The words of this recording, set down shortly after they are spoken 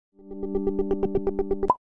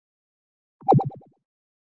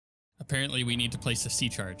Apparently we need to place a sea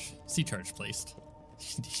charge. Sea charge placed.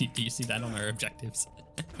 Do you see that on our objectives?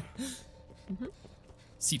 Mm-hmm.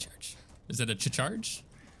 Sea charge. Is it a charge?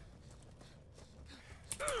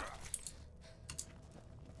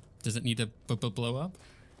 Does it need to blow up?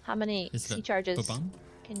 How many Is sea the charges ba-bum?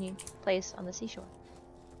 can you place on the seashore?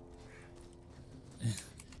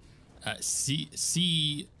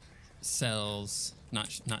 Sea cells, not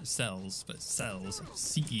cells, but cells.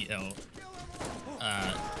 CEL.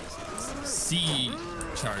 Sea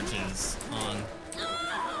charges on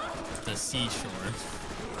the seashore.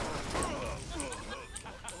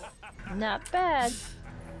 Not bad.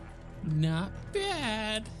 Not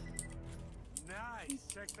bad. Nice.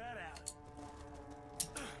 Check that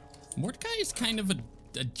out. Mordecai is kind of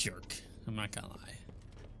a jerk. I'm not gonna lie.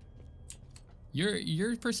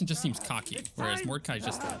 Your person just seems cocky, whereas Mordecai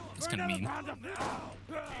just is kind of mean.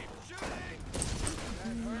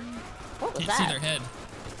 What was Can't see that? their head.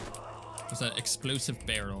 It was an explosive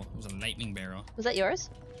barrel. It was a lightning barrel. Was that yours?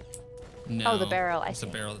 No. Oh, the barrel, I It's a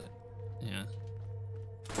see. barrel. Yeah.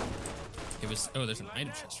 It was. Oh, there's an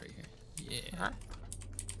item chest right here. Yeah. Uh-huh. I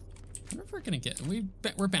wonder if we're gonna get.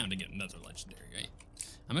 We're bound to get another legendary, right?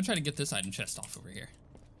 I'm gonna try to get this item chest off over here.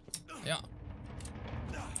 Yeah.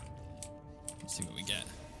 Let's see what we get.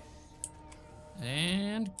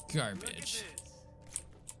 And garbage.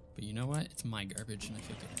 But you know what? It's my garbage, and I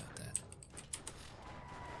feel good about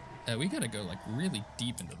that. We gotta go like really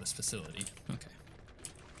deep into this facility. Okay.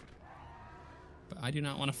 But I do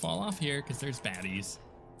not want to fall off here because there's baddies.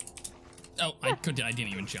 Oh, I didn't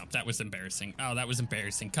even jump. That was embarrassing. Oh, that was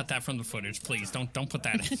embarrassing. Cut that from the footage, please. Don't put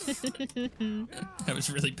that in. That was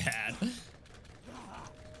really bad.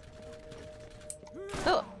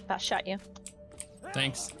 Oh, about shot you.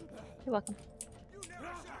 Thanks. You're welcome.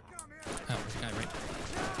 Oh, there's a guy right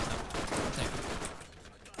there.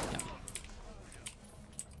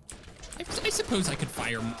 Yeah. I suppose I could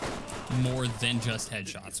fire more than just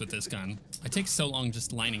headshots with this gun. It takes so long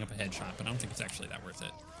just lining up a headshot, but I don't think it's actually that worth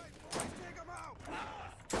it.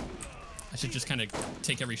 I should just kind of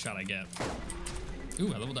take every shot I get.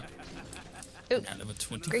 Ooh, I leveled up. Ooh, I level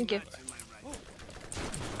 20. green gift.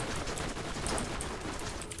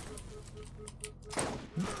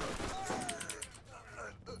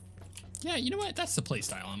 Yeah, you know what? That's the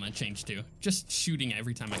playstyle I'm gonna change to. Just shooting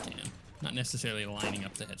every time I can, not necessarily lining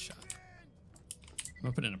up the headshot. I'm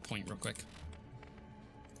gonna put in a point real quick.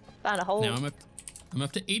 Found a hole. Now I'm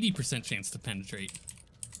up to 80% chance to penetrate.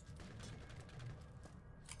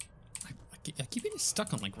 I keep getting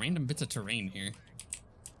stuck on like random bits of terrain here.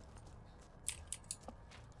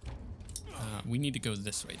 We need to go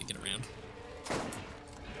this way to get around.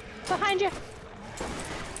 Behind you.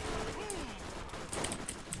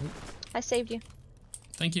 I saved you.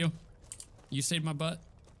 Thank you. You saved my butt.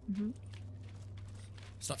 Mm-hmm.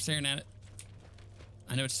 Stop staring at it.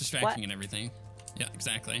 I know it's distracting and everything. Yeah,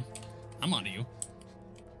 exactly. I'm onto you.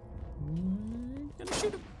 We're gonna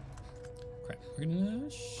shoot him. Crap. We're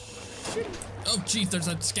gonna shoot him. Oh, jeez, there's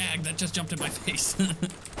a skag that just jumped in my face.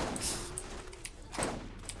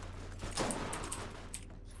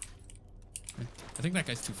 I think that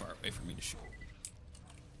guy's too far away for me to shoot.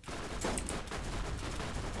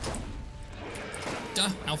 Duh,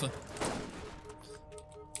 Alpha.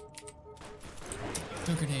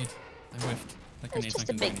 No grenade. I whiffed. That It's grenade's just not a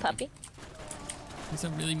gonna do big anything. puppy. He's a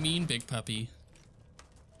really mean big puppy.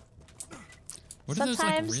 What are those, like,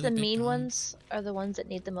 Sometimes really the big mean dogs? ones are the ones that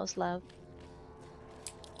need the most love.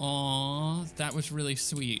 Aw, that was really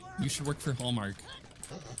sweet. You should work for Hallmark.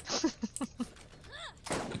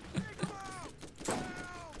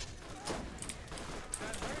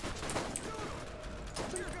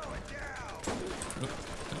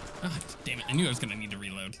 Ah, damn it, I knew I was gonna need to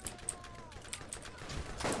reload.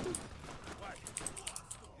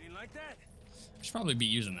 You like that? I should probably be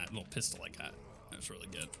using that little pistol I got. That was really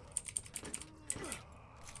good.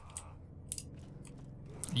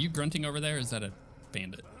 Are you grunting over there, or is that a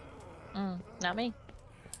bandit? Not me.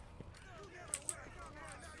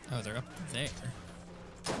 Oh, they're up there.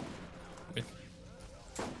 Whip.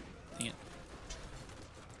 Dang it.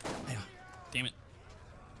 Yeah. Damn it.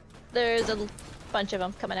 There's a bunch of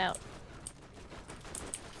them coming out.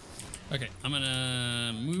 Okay, I'm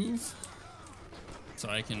gonna move so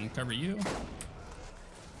I can cover you.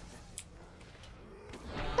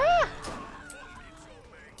 Ah!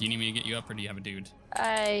 Do you need me to get you up, or do you have a dude?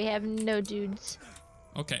 I have no dudes.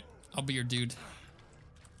 Okay, I'll be your dude.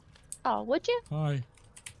 Oh, would you? Hi.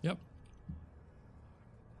 Yep.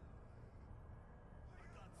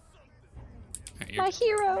 Alright, My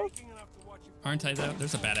hero. aren't I though?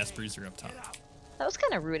 There's a badass bruiser up top. That was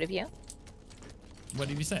kind of rude of you. What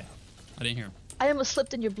did he say? I didn't hear him. I almost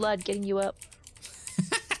slipped in your blood getting you up.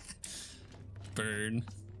 Burn.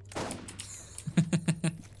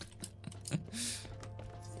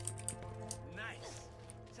 Nice.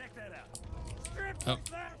 Check that out. Strip Oh,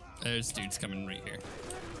 of that. there's dudes coming right here.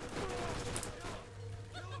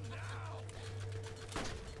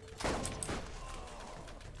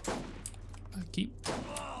 I keep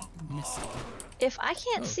missing. If I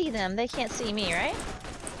can't see them, they can't see me, right?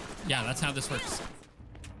 Yeah, that's how this works.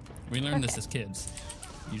 We learned this as kids.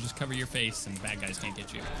 You just cover your face and bad guys can't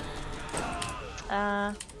get you.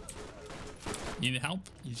 You need help?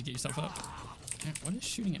 You should get yourself up. Yeah, what is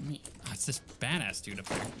shooting at me? Oh, it's this badass dude up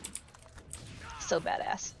there. So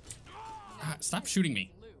badass. Ah, stop shooting me.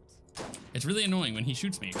 It's really annoying when he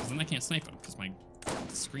shoots me because then I can't snipe him because my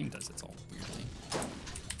screen does its all weird thing.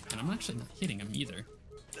 And I'm actually not hitting him either.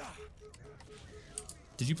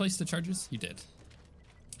 Did you place the charges? You did.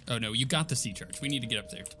 Oh no, you got the C charge. We need to get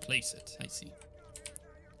up there to place it. I see.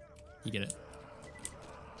 You get it?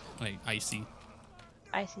 Like, icy.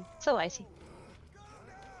 Icy. So icy.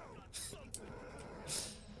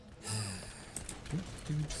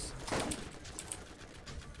 Dudes.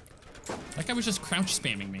 That guy was just crouch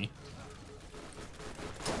spamming me.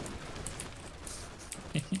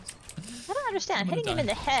 I don't understand. I'm gonna Hitting him die. in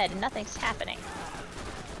the head and nothing's happening.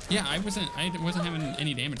 Yeah, I wasn't having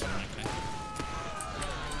any damage on that guy.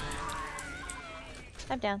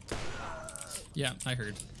 I'm down. Yeah, I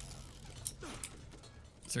heard.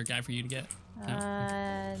 Is there a guy for you to get?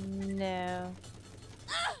 No. No.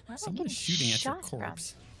 Someone's shooting at your shot from?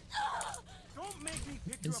 corpse. Don't make me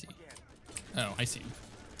pick Is you up he? again. Oh, I see him.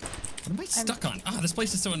 What am I stuck on? Ah, this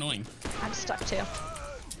place is so annoying. I'm stuck too.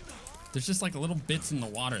 There's just like little bits in the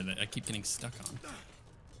water that I keep getting stuck on.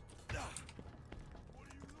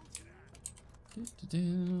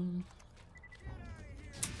 Do-do-do.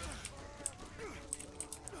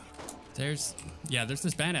 There's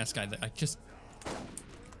this badass guy that I just...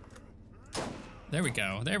 There we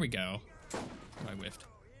go, there we go. Oh, I whiffed.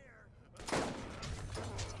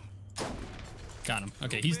 Got him.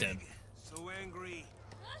 Okay, he's dead. So angry,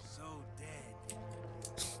 so dead.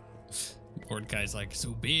 Mordecai's like,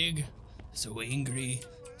 so big, so angry,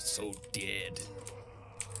 so dead.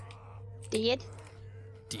 Dead?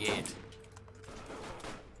 Dead.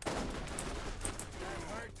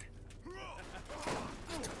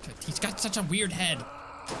 He's got such a weird head.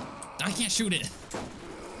 I can't shoot it.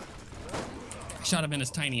 I shot him in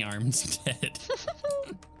his tiny arms. Dead.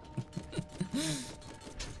 You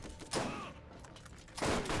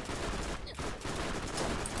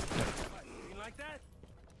like that?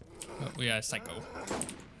 Oh, we got a psycho.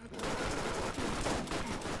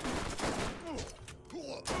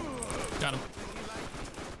 Got him.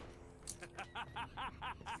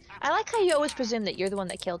 I like how you always presume that you're the one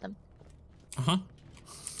that killed him. Uh-huh.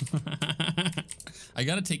 I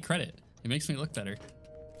gotta take credit. It makes me look better.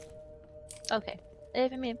 Okay.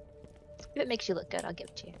 If it makes you look good, I'll give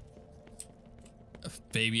it to you.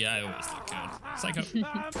 Baby, I always look good. Psycho. Feel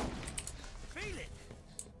it.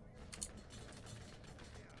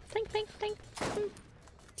 Tink, tink, tink.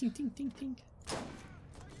 Tink, tink, tink, tink.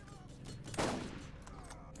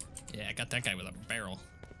 Yeah, I got that guy with a barrel.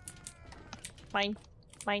 Mine.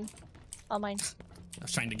 Mine. All mine. I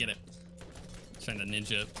was trying to get it. Trying to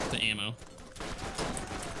ninja the ammo.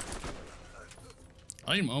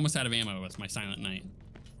 I'm almost out of ammo with my Silent Night.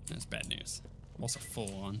 That's bad news. I'm also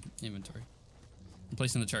full on inventory. I'm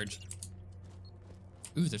placing the charge.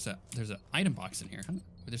 Ooh, there's a item box in here.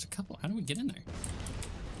 There's a couple. How do we get in there?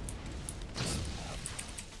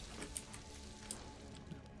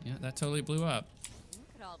 Yeah, that totally blew up. Look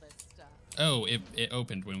at all this stuff. Oh, it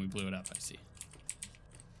opened when we blew it up. I see.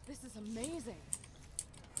 This is amazing.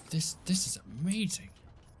 This is amazing.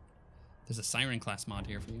 There's a Siren class mod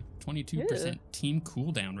here for you. 22% team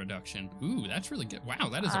cooldown reduction. Ooh, that's really good. Wow,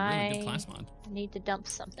 that is a really good class mod. I need to dump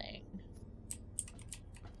something.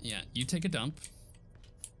 Yeah, you take a dump.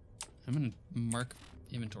 I'm gonna mark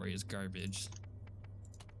inventory as garbage.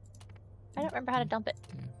 I don't remember how to dump it.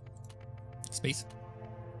 Space.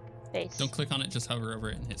 Space. Don't click on it, just hover over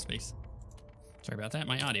it and hit space. Sorry about that.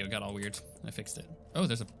 My audio got all weird. I fixed it. Oh,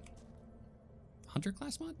 there's a Hunter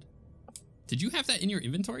class mod? Did you have that in your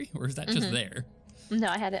inventory, or is that just there? No,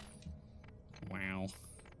 I had it. Wow.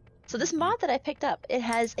 So this mod that I picked up, it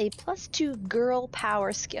has a +2 girl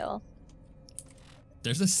power skill.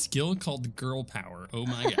 There's a skill called Girl Power. Oh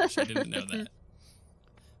my gosh, I didn't know that.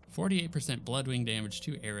 48% Bloodwing damage,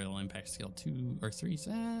 2 aerial impact skill, 2 or 3. It's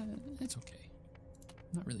okay.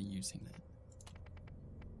 I'm not really using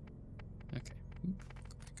that. Okay. Oop,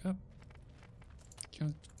 go back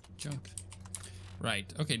up. Junk.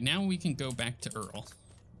 Right. Okay, now we can go back to Earl.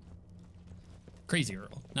 Crazy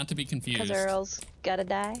Earl. Not to be confused. Because Earl's gotta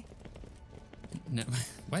die. No.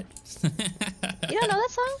 What? You don't know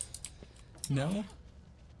that song? No.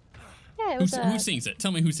 Yeah, it was Who sings it?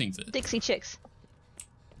 Tell me who sings it. Dixie Chicks.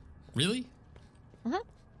 Really? Uh-huh.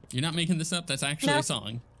 You're not making this up? That's actually No. a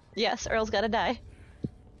song. Yes, Earl's gotta die.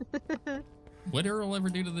 What did Earl ever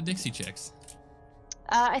do to the Dixie Chicks?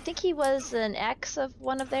 I think he was an ex of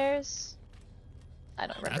one of theirs. I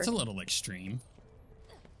don't remember. That's a little extreme.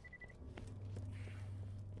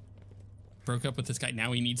 Broke up with this guy,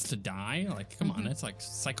 now he needs to die? Like, come on, that's like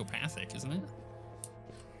psychopathic, isn't it?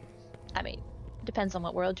 I mean, depends on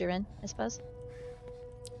what world you're in, I suppose.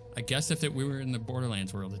 I guess if we were in the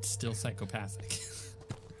Borderlands world, it's still psychopathic.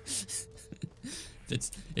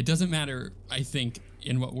 It doesn't matter, I think,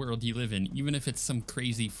 in what world you live in, even if it's some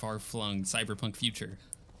crazy far-flung cyberpunk future,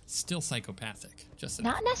 it's still psychopathic. Just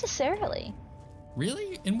enough. Not necessarily.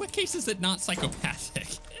 Really? In what case is it not psychopathic?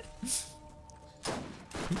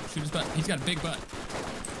 Shoot his butt. He's got a big butt.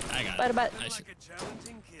 I got it. Butt. I should Like a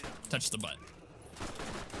challenging kid. touch the butt.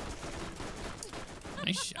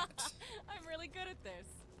 Nice shot. I'm really good at this.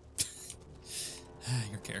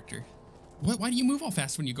 Your character. What? Why do you move all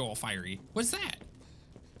fast when you go all fiery? What's that?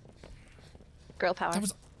 Girl power. That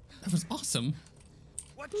was awesome.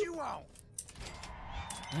 What you want?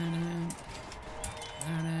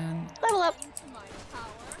 Level up. Into my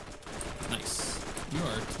power. Nice. You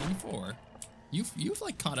are 24. You've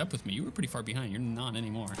like caught up with me. You were pretty far behind. You're not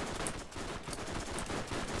anymore.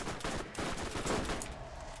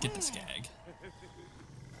 Get the skag.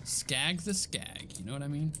 Skag the skag. You know what I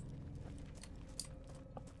mean?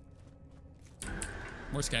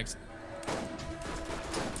 More skags.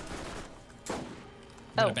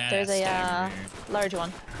 Got Oh, badass there's a skag over large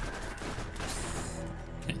one.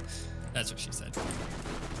 here. That's what she said.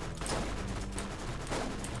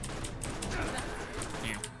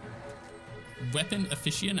 Weapon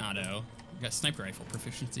aficionado. We got sniper rifle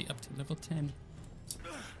proficiency up to level 10.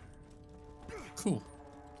 Cool.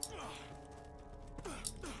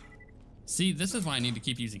 See, this is why I need to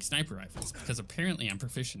keep using sniper rifles, because apparently I'm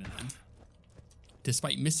proficient in them.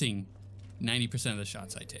 Despite missing 90% of the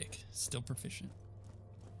shots I take. Still proficient.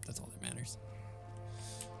 That's all that matters.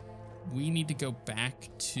 We need to go back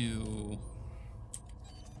to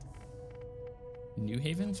New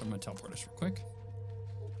Haven, so I'm gonna teleport us real quick.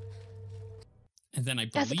 And then I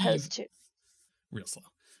believe... As opposed to... Real slow.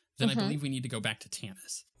 Then I believe we need to go back to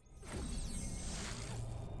Tannis.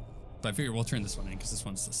 But I figure we'll turn this one in because this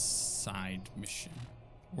one's the side mission.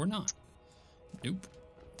 Or not. Nope.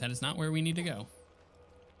 That is not where we need to go.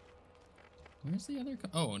 Where's the other...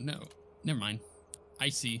 Oh, no. Never mind.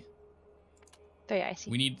 Icy. Very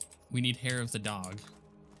icy. We need hair of the dog.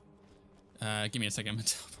 Give me a second. I'm going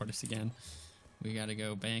to teleport us again. We got to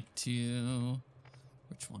go back to...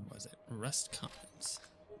 Which one was it? Rust Commons.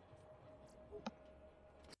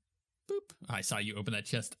 Boop. I saw you open that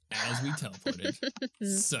chest as we teleported.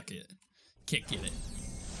 Suck it. Can't get it.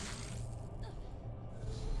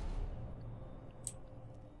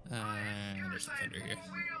 There's a thunder here.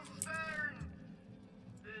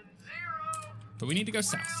 But we need to go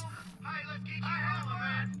south.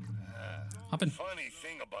 Hop in. Funny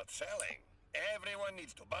thing about selling. Everyone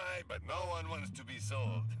needs to buy, but no one wants to be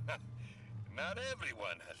sold. Not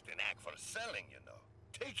everyone has the knack for selling, you know.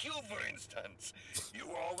 Take you, for instance. You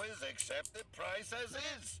always accept the price as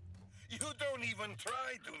is. You don't even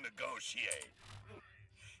try to negotiate.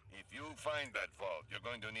 If you find that fault, you're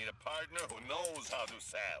going to need a partner who knows how to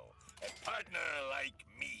sell. A partner like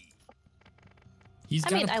me. He's I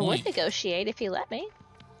got mean, a I point. would negotiate if he let me.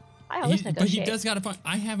 I always negotiate. But he does got a point.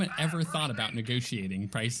 I haven't ever thought about negotiating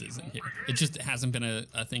prices in here. It just hasn't been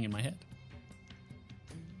a thing in my head.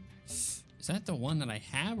 Is that the one that I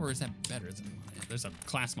have, or is that better than the one I have? There's a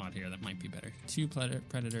class mod here that might be better. 2 predator,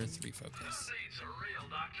 3 focus.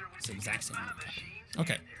 It's the exact same.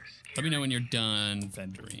 Okay. Let me know when you're done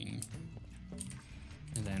vendoring.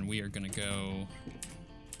 And then we are going to go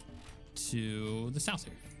to the south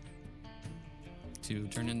here to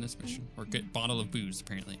turn in this mission. Or get bottle of booze,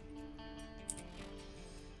 apparently.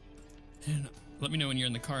 And let me know when you're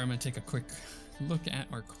in the car. I'm going to take a quick look at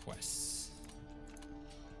our quests.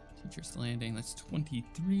 Teacher's Landing, that's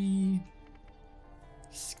 23.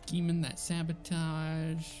 Scheming that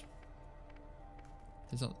sabotage.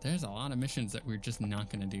 There's a lot of missions that we're just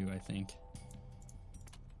not going to do, I think.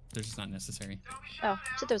 They're just not necessary. Oh,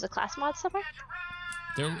 so there was a class mod somewhere?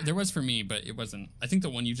 There was for me, but it wasn't. I think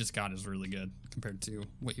the one you just got is really good compared to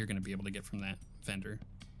what you're going to be able to get from that vendor.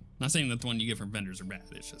 Not saying that the one you get from vendors are bad,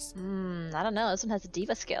 it's just... I don't know. This one has a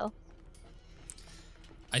diva skill.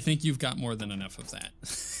 I think you've got more than enough of that.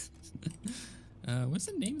 What's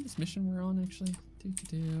the name of this mission we're on, actually?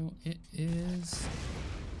 It is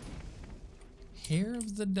Hair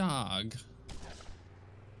of the Dog.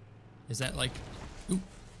 Is that like... Ooh,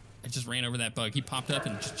 I just ran over that bug. He popped up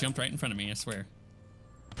and just jumped right in front of me, I swear.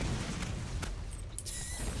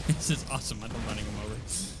 This is awesome. I'm running him over.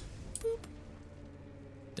 Boop.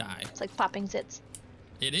 Die. It's like popping zits.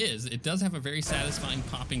 It is. It does have a very satisfying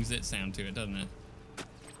popping zit sound to it, doesn't it?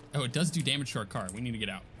 Oh, it does do damage to our car. We need to get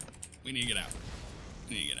out. We need to get out.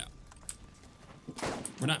 We need to get out.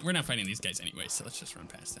 We're not fighting these guys anyway, so let's just run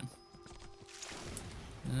past them.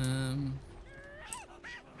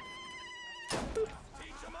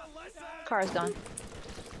 Car's gone.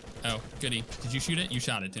 Oh, goody. Did you shoot it? You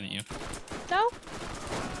shot it, didn't you? No?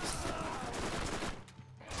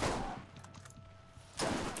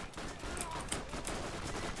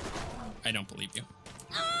 I don't believe you.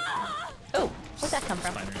 Oh, where'd that come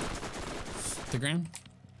from? Spider. The ground?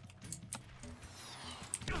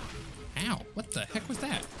 Ow, what the heck was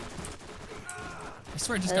that? I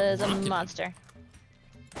swear I just got There's a rocketed. monster.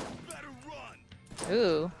 Better run.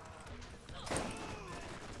 Ooh.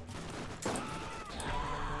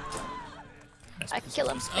 That's I can kill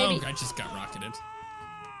him, Oh, maybe. I just got rocketed.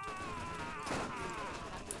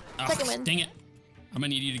 Oh, Second win. dang it. I'm gonna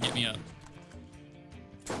need you to get me up.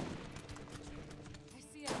 I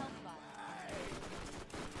see a health bar.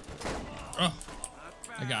 Oh,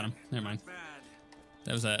 I got him. Never mind.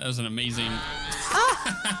 That was an amazing.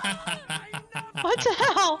 What the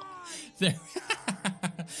hell?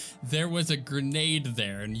 There was a grenade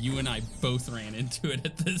there, and you and I both ran into it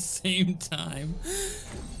at the same time.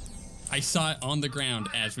 I saw it on the ground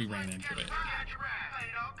as we ran into it. Time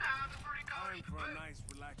for a nice,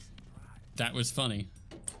 relaxing ride. That was funny.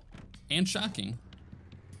 And shocking.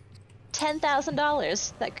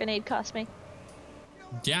 $10,000 that grenade cost me.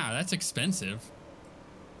 Yeah, that's expensive.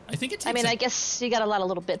 I think it takes I mean, I guess you got a lot of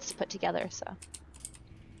little bits to put together, so.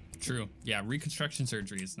 True. Yeah, reconstruction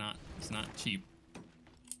surgery is not cheap.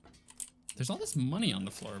 There's all this money on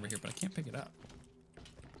the floor over here, but I can't pick it up.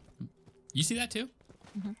 You see that too?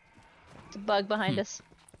 Mm-hmm. It's a bug behind us.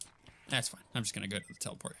 That's fine. I'm just gonna go to the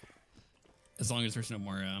teleport. As long as there's no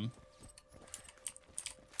more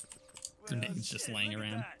grenades just laying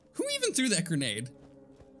around. Who even threw that grenade?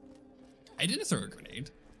 I didn't throw a grenade.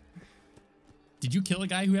 Did you kill a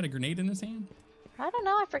guy who had a grenade in his hand? I don't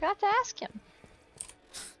know. I forgot to ask him.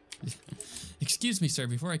 Excuse me, sir,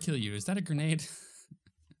 before I kill you, is that a grenade?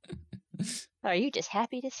 Or are you just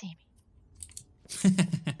happy to see me?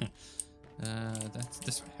 That's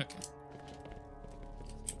this way. Okay.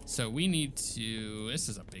 So we need to... This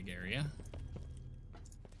is a big area.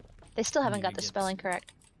 They still haven't Need got to the get spelling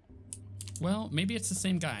correct. Well, maybe it's the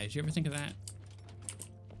same guy. Did you ever think of that?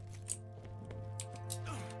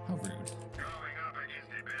 How rude. Going up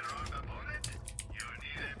against a bedrock opponent, you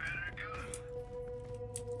need a better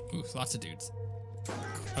gun. Ooh, lots of dudes.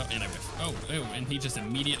 Oh, and I whiff. Oh, and he just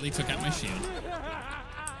immediately took out my shield.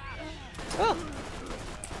 Oh!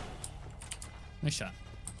 Nice shot.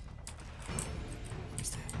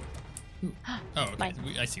 What's that? Ooh. Oh, okay. Mine.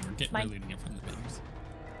 I see. We're Mine. looting it from the bags.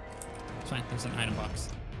 It's fine. There's an item box.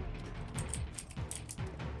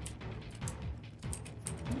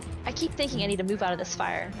 I keep thinking I need to move out of this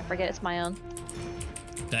fire. I forget it's my own.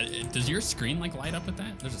 Does your screen like light up with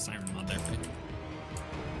that? There's a siren mod there for you.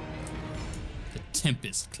 The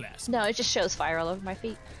Tempest class. No, it just shows fire all over my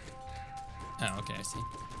feet. Oh, okay. I see.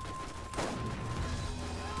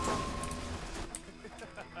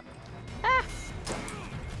 Ah!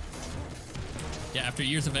 Yeah, after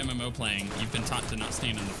years of MMO playing, you've been taught to not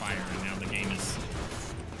stand in the fire, and now the game is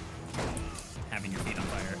having your feet on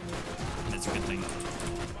fire. And it's a good thing.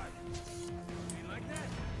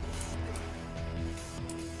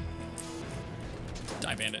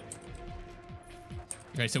 Die, bandit.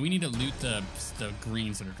 Okay, so we need to loot the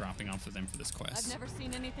greens that are dropping off of them for this I've quest. never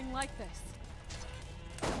seen anything like this.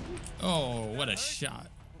 Oh, what a shot.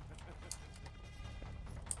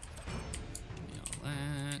 Give me all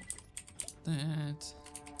that. That.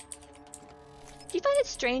 Do you find it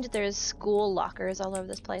strange that there's school lockers all over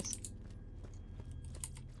this place?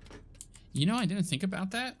 You know, I didn't think about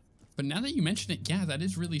that, but now that you mention it, yeah, that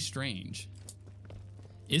is really strange.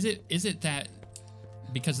 Is it that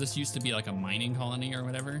because this used to be like a mining colony or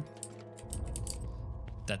whatever,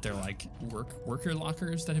 that they're like worker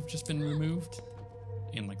lockers that have just been removed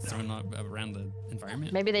and like thrown around the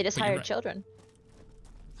environment? Maybe they just But you're hired right. children.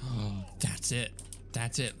 Oh, that's it.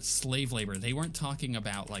 That's it. Slave labor. They weren't talking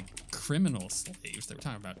about like criminal slaves. They were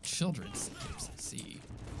talking about children's slaves. Let's see.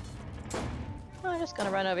 Oh, I'm just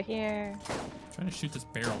gonna run over here. I'm trying to shoot this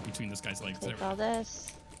barrel between this guy's legs. There Take we all go.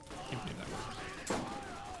 this. Can't believe that.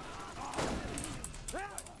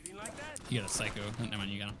 You got a psycho. Oh, never mind,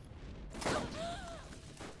 you got him.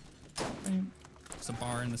 Bam. There's a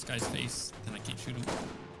bar in this guy's face, then I can't shoot him.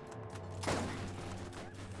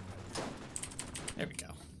 There we go.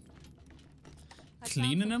 I found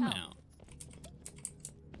Cleaning some them help. out.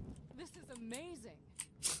 This is amazing.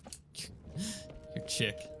 Your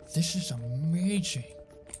chick. This is amazing.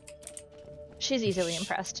 She's easily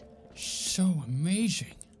impressed. So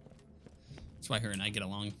amazing. That's why her and I get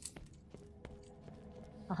along.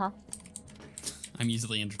 Uh-huh. I'm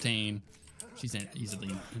easily entertained. She's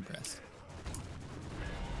easily impressed.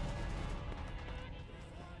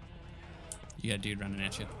 You got a dude running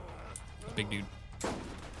at you. A big dude.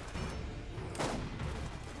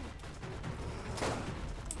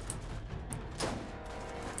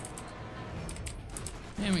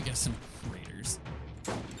 And we got some raiders.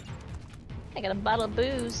 I got a bottle of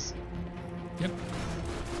booze. Yep.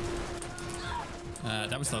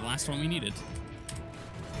 That was the last one we needed.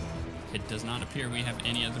 It does not appear we have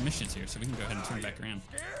any other missions here, so we can go ahead and turn back around.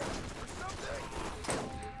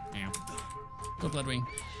 Yeah. Go Bloodwing.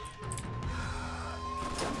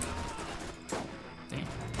 Damn.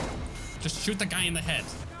 Just shoot the guy in the head.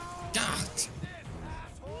 God.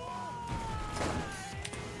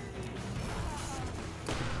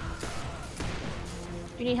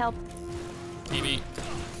 Do you need help? Maybe.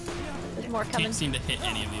 There's more coming. Can't seem to hit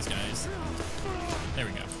any of these guys. There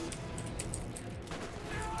we go.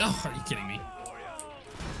 Oh, are you kidding me?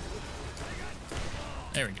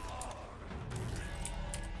 There we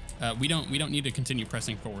go. We don't need to continue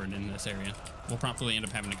pressing forward in this area. We'll probably end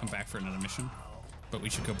up having to come back for another mission, but we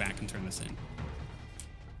should go back and turn this in.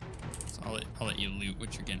 So I'll let you loot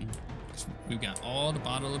what you're getting. We've got all the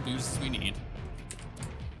bottle of boozes we need.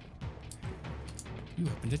 You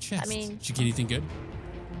opened a chest. I mean, did you get anything good?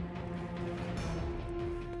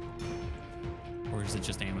 Or is it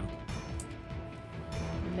just ammo?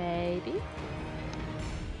 maybe.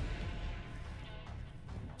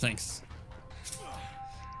 Thanks.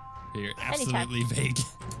 You're absolutely vague.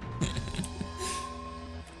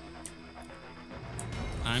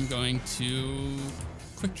 I'm going to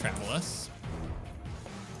quick travel us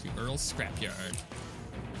to Earl's Scrapyard.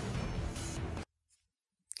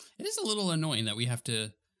 It is a little annoying that we have to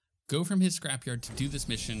go from his scrapyard to do this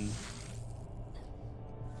mission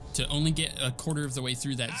to only get a quarter of the way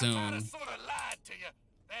through that zone.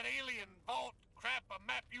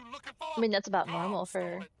 I mean, that's about normal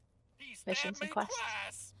for missions and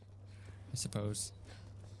quests. I suppose.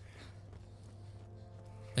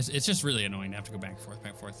 It's just really annoying to have to go back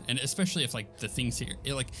and forth. And especially if, like, the things here...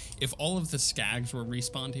 if all of the skags were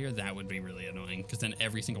respawned here, that would be really annoying. Because then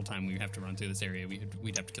every single time we have to run through this area,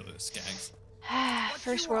 we'd have to kill those skags.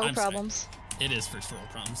 First world problems. It is first world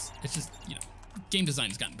problems. It's just, you know, game design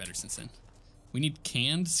has gotten better since then. We need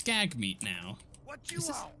canned skag meat now.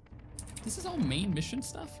 This is all main mission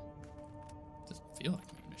stuff? Doesn't feel like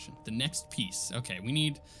main mission. The next piece. Okay, we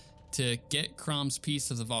need to get Crom's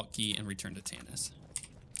piece of the vault key and return to Tannis.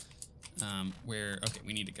 Okay,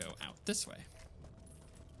 we need to go out this way.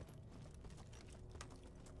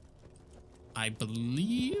 I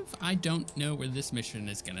believe I don't know where this mission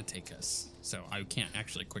is gonna take us, so I can't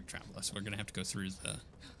actually quick travel us. We're gonna have to go through the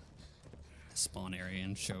spawn area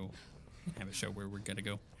and have it show where we're gonna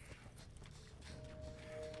go.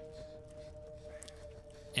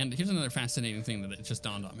 And here's another fascinating thing that just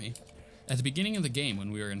dawned on me. At the beginning of the game,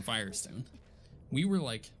 when we were in Firestone, we were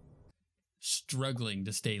like struggling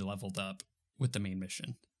to stay leveled up with the main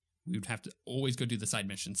mission. We would have to always go do the side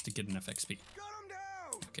missions to get enough XP.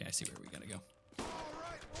 Okay, I see where we gotta go.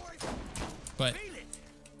 But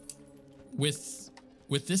with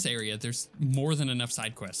this area, there's more than enough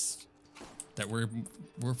side quests that we're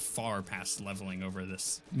far past leveling over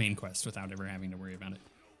this main quest without ever having to worry about it.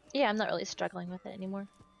 Yeah, I'm not really struggling with it anymore.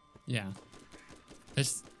 Yeah, it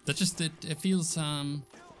feels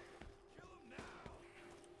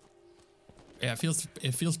yeah,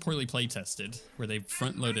 it feels poorly play tested, where they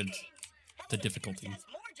front loaded the difficulty.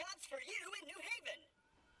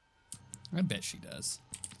 I bet she does.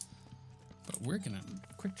 But we're gonna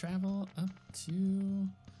quick travel up to.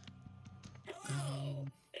 There are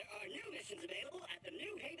new missions available at the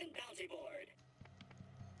New Haven Bounty Board.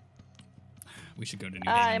 We should go to New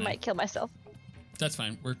Haven. I might kill myself. That's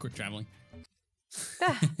fine. We're quick traveling.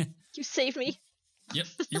 You saved me. Yep,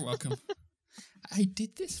 you're welcome. I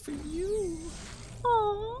did this for you.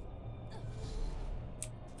 Aww.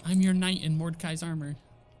 I'm your knight in Mordecai's armor.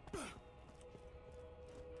 I'm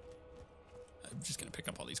just gonna pick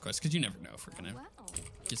up all these quests because you never know if we're gonna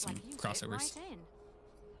get some crossovers.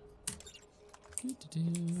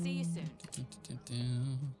 See you soon.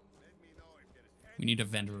 We need to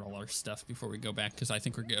vendor all our stuff before we go back, because I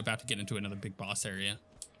think we're about to get into another big boss area.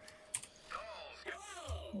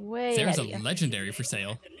 Way There's ahead a of you. legendary for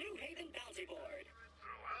sale. The new Haven bounty board.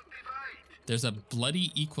 There's a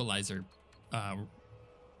bloody equalizer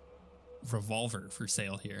revolver for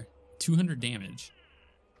sale here. 200 damage.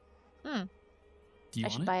 Hmm. Do you I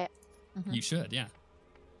want should it? buy it. Mhm. You should, yeah.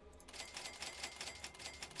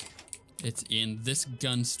 It's in this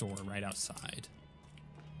gun store right outside.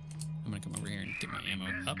 I'm gonna come over here and get my ammo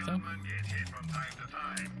up though.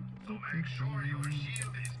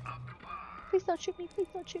 Please don't shoot me. Please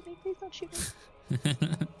don't shoot me. Please don't shoot me. I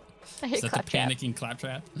Is hate that the claptrap. panicking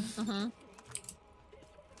claptrap? Mm-hmm.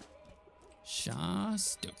 Shaw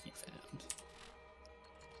Stokey found.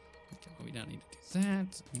 Okay, well, we don't need to do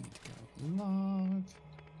that. We need to go log.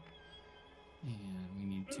 And we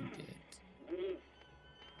need to get...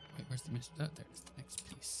 Wait, where's the mission? Oh, there's the next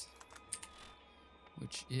piece.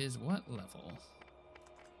 Which is what level?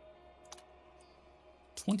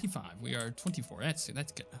 25. We are 24. That's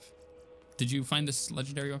good enough. Did you find this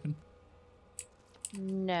legendary weapon?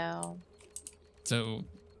 No. So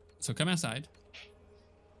come outside.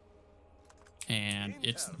 And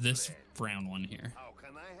it's this brown one here. How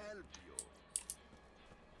can I help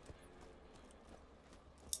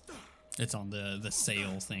you? It's on the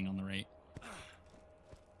sale thing on the right.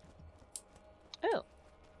 Oh.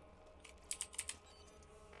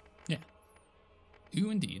 Yeah. Ooh,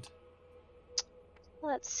 indeed.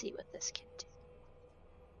 Let's see what this can do.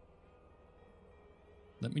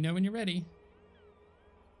 Let me know when you're ready.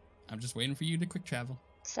 I'm just waiting for you to quick travel.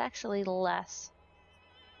 It's actually less.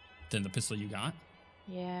 Than the pistol you got?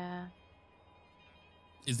 Yeah.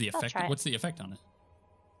 Is the I'll effect... try it. What's the effect on it?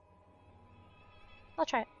 I'll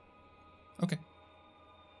try it. Okay.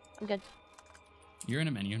 I'm good. You're in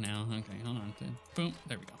a menu now. Okay, hold on. Boom.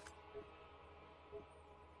 There we go.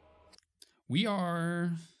 We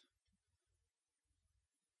are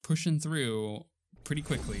pushing through pretty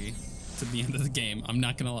quickly to the end of the game. I'm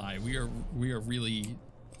not gonna lie. We are really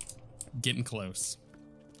getting close.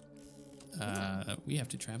 We have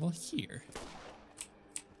to travel here.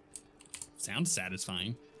 Sounds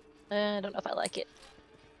satisfying. I don't know if I like it.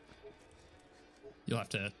 You'll have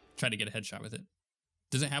to try to get a headshot with it.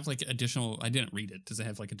 Does it have like additional... I didn't read it. Does it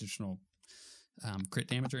have like additional crit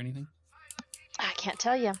damage or anything? I can't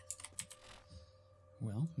tell you.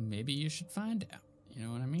 Well, maybe you should find out. You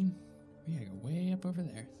know what I mean? We gotta go way up over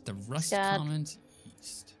there. The Rust got- Commons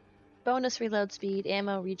East. Bonus reload speed,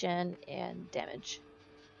 ammo regen, and damage.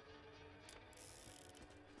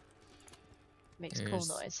 Makes a cool There's-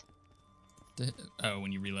 noise. Oh,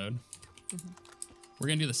 when you reload? Mhm. We're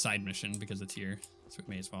gonna do the side mission because it's here. So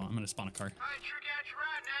we may as well. I'm gonna spawn a car.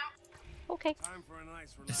 Okay. Time for a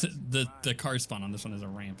nice relaxing The ride. car spawn on this one is a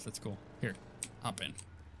ramp. That's cool. Here, hop in.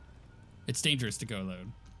 It's dangerous to go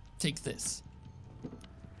load. Take this.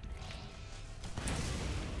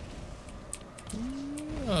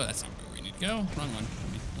 Oh, that's not where we need to go. Wrong one.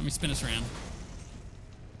 Let me spin us around.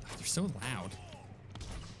 Oh, they're so loud.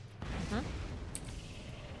 Huh?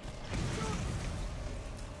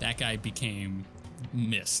 That guy became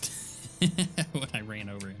mist when I ran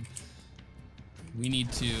over him. We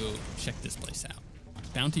need to check this place out.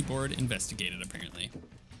 Bounty board investigated, apparently.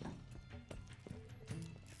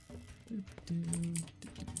 I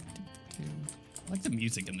like the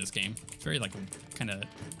music in this game. It's very like kind of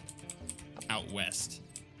out west.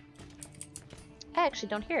 I actually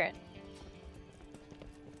don't hear it.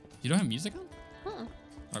 You don't have music on? Hmm.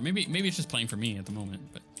 Or maybe it's just playing for me at the moment,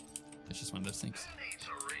 but it's just one of those things.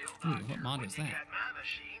 Ooh, what mod is that?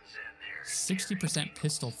 60%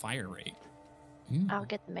 pistol fire rate. Ooh, I'll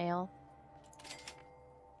get the mail.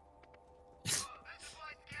 good.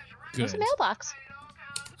 There's a mailbox.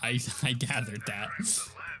 I gathered that.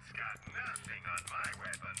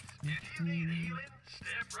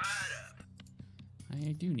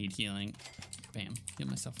 I do need healing. Bam, heal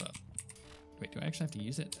myself up. Wait, do I actually have to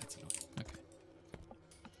use it? That's annoying. Okay.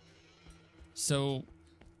 So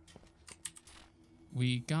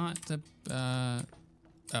we got the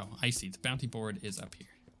oh, I see. The bounty board is up here.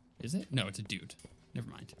 Is it? No, it's a dude. Never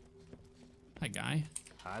mind. Hi, guy.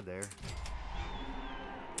 Hi there.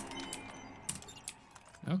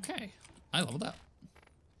 Okay, I leveled up.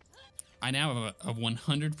 I now have a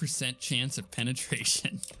 100% chance of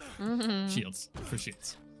penetration. Shields, for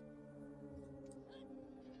shields.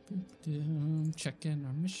 Checking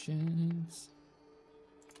our missions.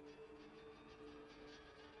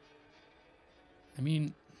 I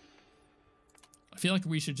mean, I feel like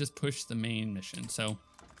we should just push the main mission. So,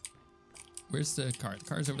 where's the car? The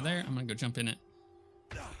car's over there. I'm gonna go jump in it.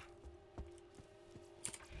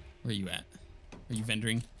 Where are you at? Are you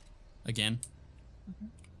vendoring again?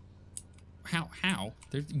 How?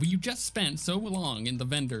 You just spent so long in the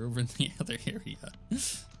vendor over in the other area.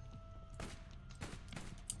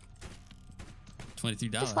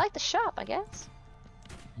 $23. Just like the shop, I guess.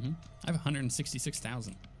 I have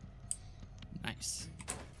 166,000. Nice.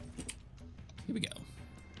 Here we go.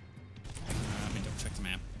 Let me double check the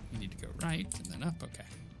map. We need to go right and then up. Okay.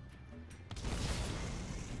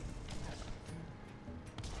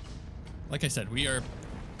 Like I said, we are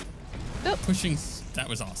pushing. That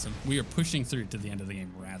was awesome. We are pushing through to the end of the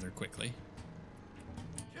game rather quickly.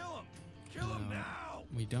 Kill him! Kill him now!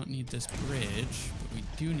 We don't need this bridge, but we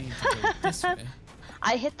do need to go this way.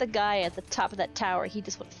 I hit the guy at the top of that tower. He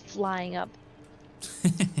just went flying up.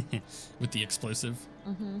 With the explosive.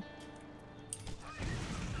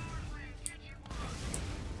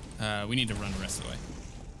 We need to run the rest of the way.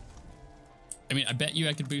 I mean, I bet you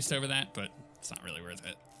I could boost over that, but it's not really worth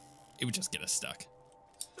it. It would just get us stuck.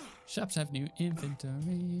 Shops have new inventory.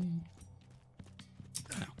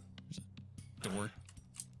 No, there's a door.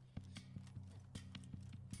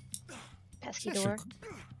 Pesky It's door. actually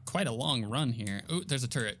quite a long run here. Oh, there's a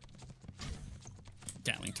turret.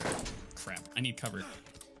 Gatling turret. Crap, I need cover.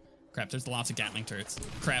 Crap, there's lots of Gatling turrets.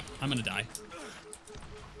 Crap, I'm gonna die.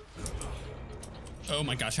 Oh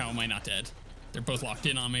my gosh, how am I not dead? They're both locked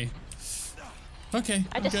in on me. Okay,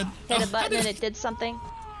 I I'm just good. hit a Oh, button and it did something.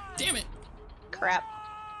 Damn it! Crap.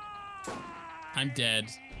 I'm dead.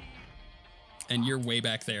 And you're way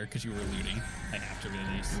back there because you were looting. I have to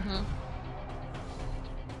release.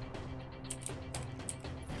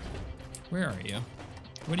 Where are you?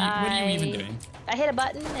 What are you even doing? I hit a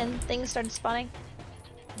button and things started spawning.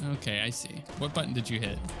 Okay, I see. What button did you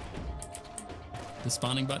hit? The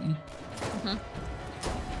spawning button?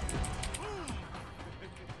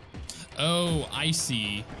 Oh, I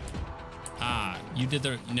see. Ah, you did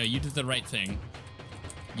the right thing.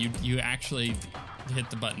 You actually hit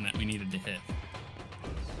the button that we needed to hit.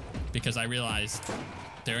 Because I realized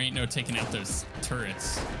there ain't no taking out those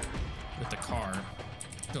turrets with the car.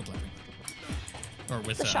 Go Blevin. Or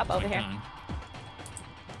with The shop over my here. gun.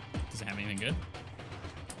 Does it have anything good?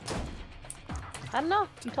 I don't know.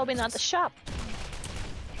 You told me not to shop.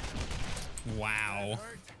 Wow.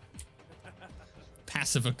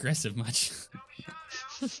 Passive aggressive much.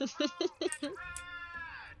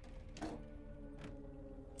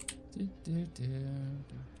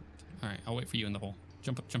 Alright, I'll wait for you in the hole.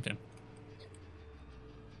 Jump up, jump in.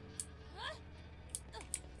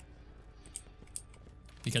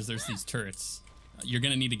 Because there's these turrets. You're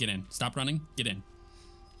gonna need to get in. Stop running, get in.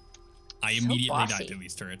 I So immediately bossy. died to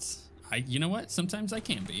these turrets. You know what? Sometimes I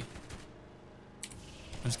can be.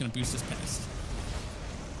 I'm just gonna boost this past.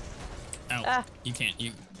 Oh, you can't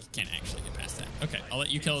actually get past that. Okay, I'll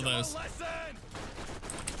let you kill those.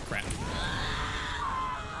 Crap.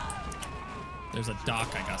 There's a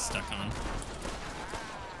dock I got stuck on.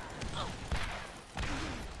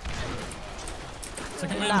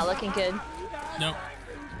 Second wind. Not looking good. Nope.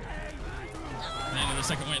 And the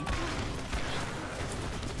second wind.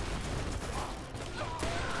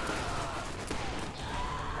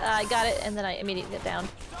 I got it, and then I immediately get down.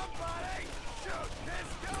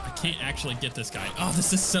 I can't actually get this guy. Oh,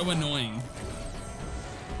 this is so annoying.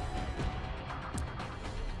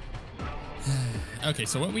 Okay,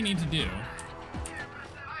 so what we need to do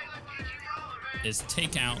is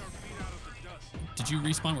take out... Did you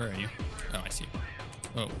respawn? Where are you? Oh, I see you.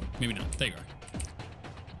 Oh, maybe not. There you are.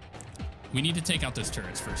 We need to take out those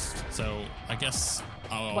turrets first. So I guess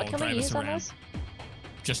I'll What can drive we us use on around. this?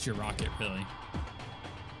 Just your rocket, really.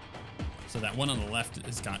 So that one on the left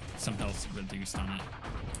has got some health reduced on it.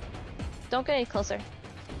 Don't get any closer.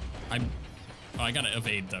 Oh, I gotta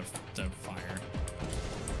evade the fire.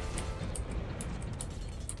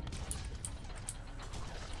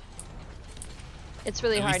 It's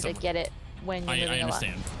really At hard least to I'm- get it when you're I moving a lot.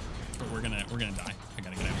 understand, but we're gonna die. I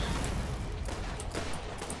gotta get out.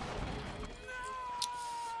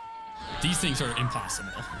 These things are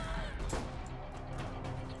impossible.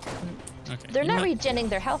 Okay. They're you know not what? regenning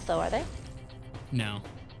their health, though, are they? No.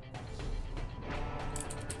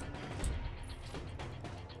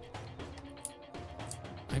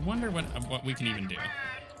 I wonder what we can even do.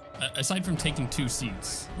 Aside from taking 2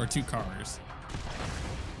 seats or 2 cars.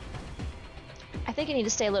 I think you need to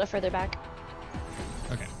stay a little further back.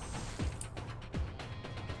 Okay.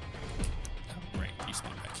 Oh, right, you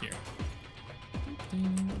spawn back here.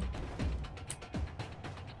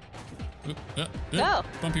 Oop, Go.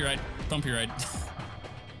 Bumpy ride. Bumpy ride.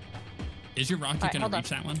 Is your rocket Alright, gonna hold on. reach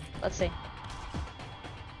that one? Let's see.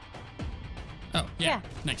 Oh, yeah. Yeah.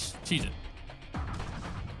 Nice. Cheese it.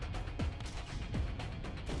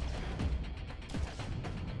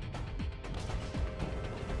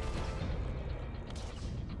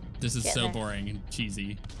 This is Get so there. boring and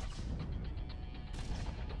cheesy.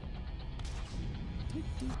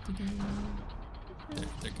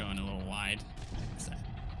 They're going a little wide. What's that?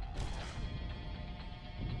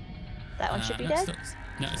 That one should be no, dead.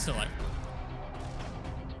 No, it's still alive.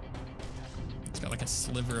 It's got like a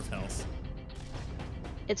sliver of health.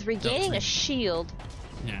 It's regaining re- a shield.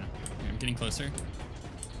 Yeah, I'm getting closer.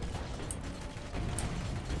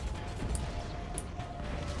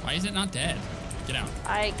 Why is it not dead? Get out.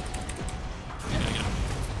 I Get out.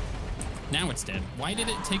 Now it's dead. Why did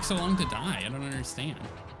it take so long to die? I don't understand.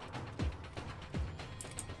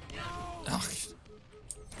 Ugh.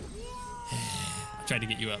 I tried to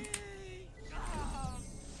get you up.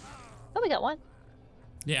 Oh, we got one.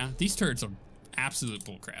 Yeah, these turrets are absolute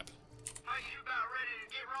bullcrap. Are you about ready to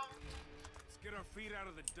get rolling? Let's get our feet out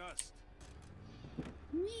of the dust.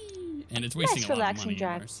 And it's wasting Nice, a lot of relaxing money.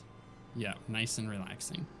 drive. Ours. Yeah, nice and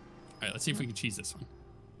relaxing. All right, let's see if we can cheese this one.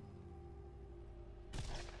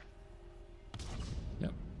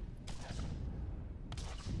 Yep.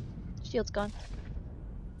 Shield's gone.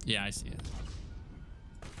 Yeah, I see it.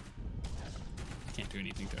 I can't do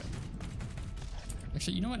anything to it.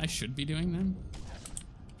 Actually, you know what I should be doing then?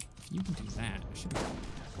 If you can do that, I should be...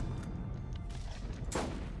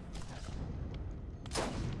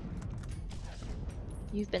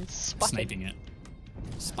 You've been spotted. sniping it.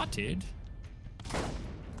 Spotted.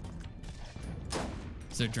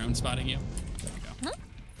 Is there drone spotting you? There we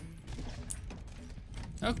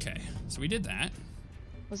go. Okay, so we did that.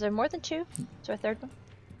 Was there more than two? Is there a third one?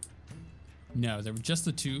 No, there were just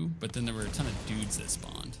the two, but then there were a ton of dudes that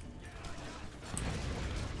spawned.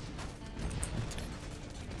 Okay.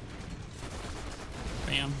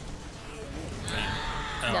 Bam. Bam.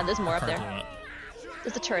 Oh, No, there's more the up car there. blew up.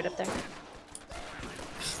 There's a turret up there.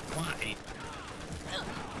 Why?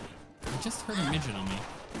 I just heard a midget on me.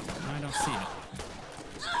 Now I don't see it.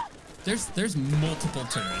 There's multiple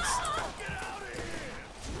turrets.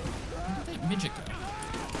 Where did that midget go?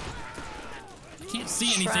 I can't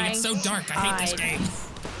see anything. It's so dark. I hate this Trying to game.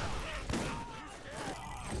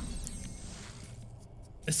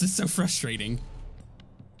 This is so frustrating. This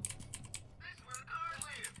is where the cars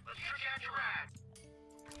live. Let's catch a ride.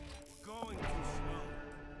 We're going too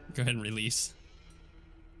slow. Go ahead and release.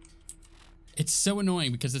 It's so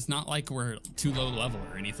annoying because it's not like we're too low level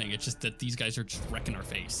or anything. It's just that these guys are just wrecking our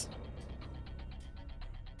face.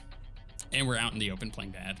 And we're out in the open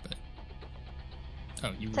playing bad, but...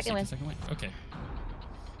 Oh, you will take the second win. Okay.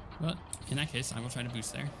 Well, in that case, I will try to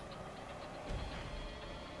boost there.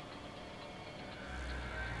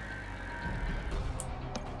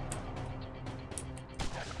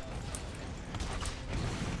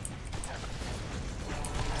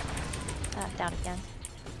 Down again.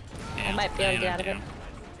 Yeah, I might be able to and get out of it. down.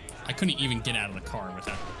 I couldn't even get out of the car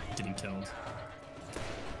without getting killed.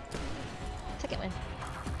 Second win.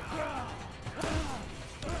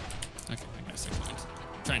 Okay, I got 6 points.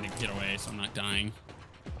 I'm trying to get away so I'm not dying.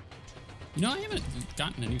 You know, I haven't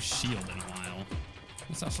gotten a new shield in a while.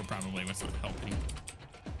 That's also probably what's not helping.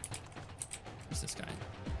 Who's this guy?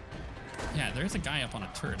 Yeah, there's a guy up on a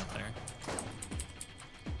turret up there.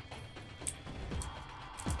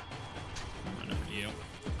 I'll run over to you.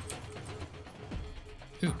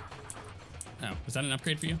 Who? Oh, was that an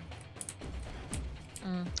upgrade for you?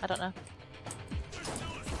 I don't know.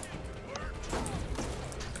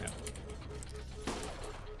 Crap.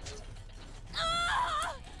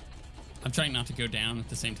 I'm trying not to go down at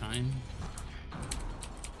the same time.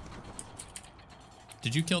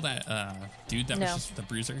 Did you kill that dude that was No. just the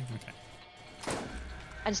bruiser? Okay.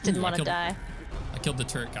 I just didn't Ooh, I want to killed- die. I killed the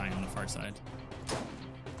turret guy on the far side.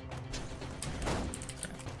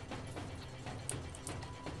 Crap.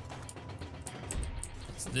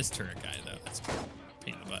 It's this turret guy, though. That's a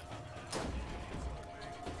pain in the butt.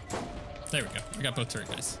 There we go. We got both turret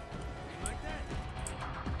guys.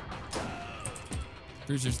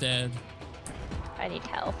 Bruiser's dead. I need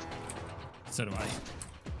health. So do I.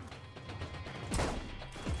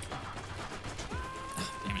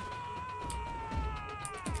 Ah, damn it.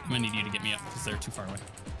 I'm gonna need you to get me up because they're too far away.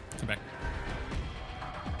 Come back.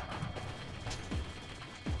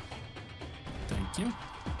 Thank you.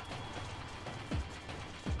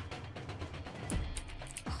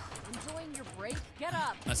 Enjoying your break? Get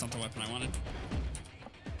up. That's not the weapon I wanted.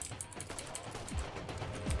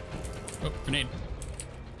 Oh, grenade.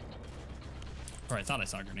 Or I thought I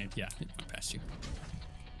saw a grenade. Yeah, it went past you.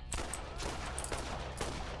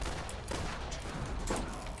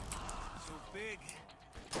 So big.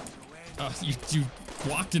 Oh, you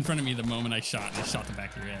walked in front of me the moment I shot, and I shot the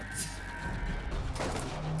back of your head.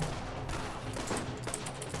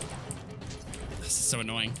 This is so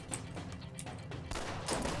annoying.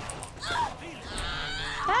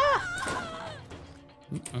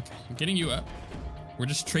 Ooh, okay, I'm getting you up. We're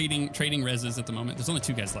just trading reses at the moment. There's only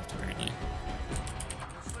 2 guys left apparently.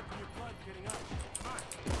 You're slipping your blood getting up. Come on.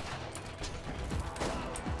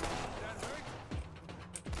 That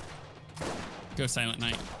hurt? Go, Silent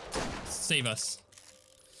Knight. Save us.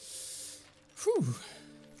 Whew.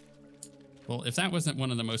 Well, if that wasn't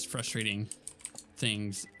one of the most frustrating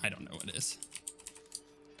things, I don't know what is.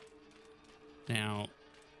 Now,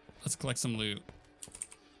 let's collect some loot.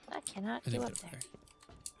 I cannot I think go up they're there. better.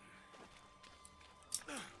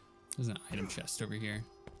 There's an item chest over here.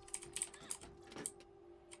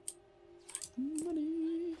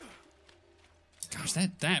 Money. Gosh,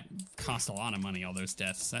 that cost a lot of money, all those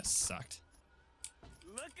deaths. That sucked.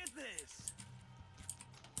 Look at this.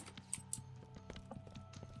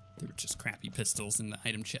 They were just crappy pistols in the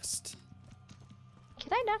item chest.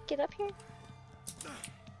 Can I not get up here?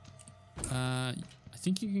 I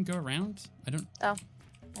think you can go around. I don't. Oh,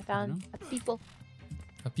 I found know. a people.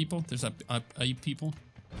 A people? There's a people?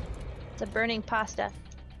 It's a burning pasta.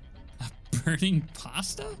 A burning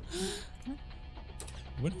pasta?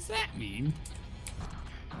 What does that mean?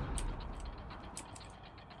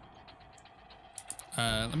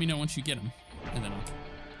 Let me know once you get them, and then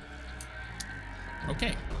I'll...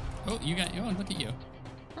 Okay. Oh, you got... Oh, look at you.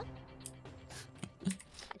 Huh?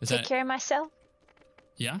 Is Take that... care of myself.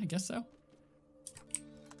 Yeah, I guess so.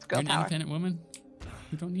 It's girl You're an power. independent woman.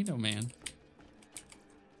 You don't need no man.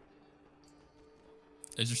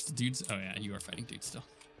 Is there still dudes? Oh yeah, you are fighting dudes still.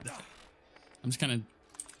 Okay. I'm just kind of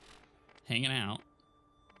hanging out.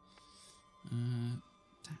 That would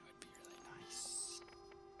be really nice.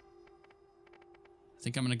 I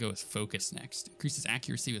think I'm gonna go with focus next. Increases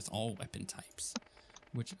accuracy with all weapon types,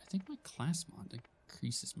 which I think my class mod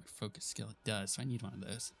increases my focus skill. It does, so I need one of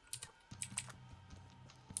those.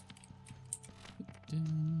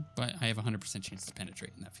 But I have a 100% chance to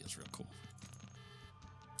penetrate, and that feels real cool.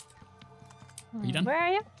 Are you done? Where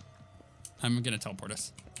are you? I'm gonna teleport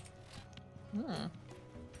us.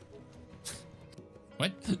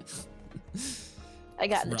 What? I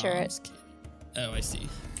got in the turret. Rom's kidding. Oh, I see.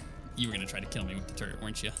 You were gonna try to kill me with the turret,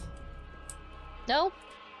 weren't you? Nope.